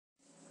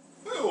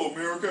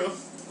America.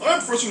 I'm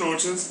Professor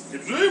Nonsense,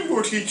 and today I'm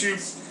going to teach you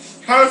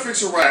how to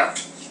fix a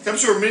raft. I'm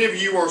sure many of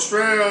you are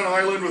stranded on an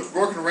island with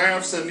broken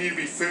rafts that need to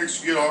be fixed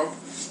to get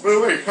off. By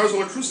the way, how's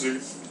electricity?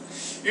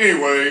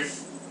 Anyway,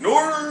 in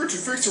order to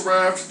fix a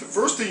raft, the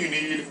first thing you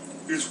need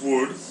is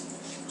wood.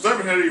 Because I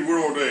haven't had any wood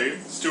all day,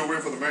 still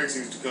waiting for the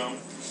magazines to come.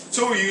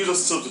 So we use a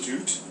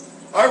substitute.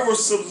 I will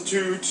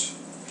substitute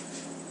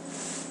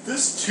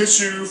this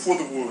tissue for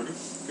the wood.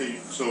 Okay,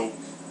 so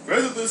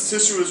rather this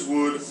tissue is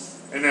wood,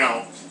 and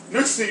now,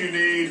 next thing you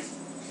need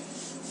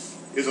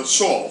is a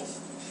saw.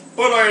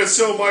 But I had to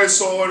sell my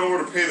saw in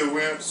order to pay the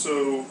rent,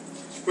 so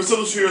we'll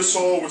substitute a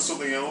saw with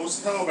something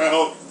else. How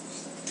about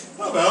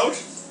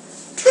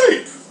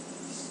tape?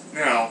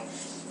 Now,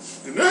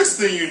 the next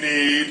thing you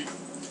need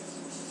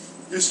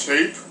is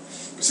tape.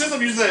 But since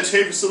I'm using that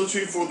tape to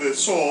substitute for the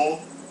saw,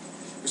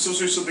 we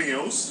substitute something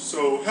else.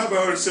 So how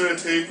about instead of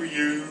tape we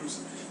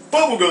use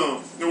bubble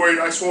gum? No wait,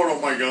 I swallowed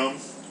all my gum.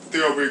 I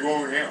think I'll be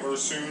growing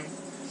antlers soon.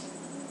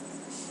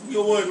 You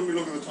know what? Let me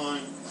look at the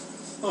time.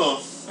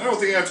 Oh, I don't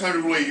think I have time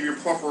to really give you a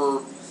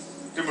proper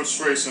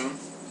demonstration.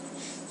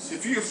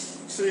 If you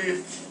see,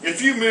 in a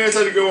few minutes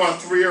I had to go on a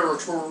 3-hour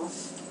tour.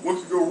 What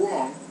could go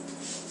wrong?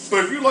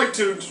 But if you'd like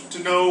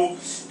to know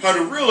how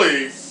to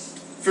really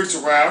fix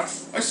a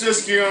raft, I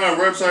suggest getting on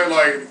a website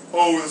like,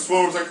 this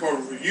website called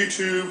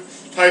YouTube.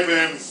 Type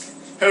in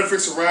how to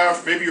fix a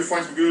raft. Maybe you'll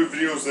find some good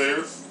videos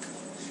there.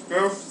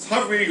 Well, it's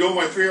time for me to go on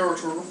my 3-hour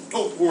tour.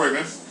 Oh, alright,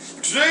 man.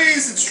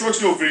 Today's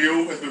instructional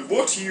video has been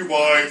brought to you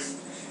by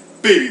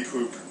baby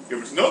poop.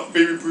 If it's not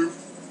baby poop,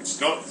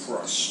 it's not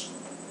fresh.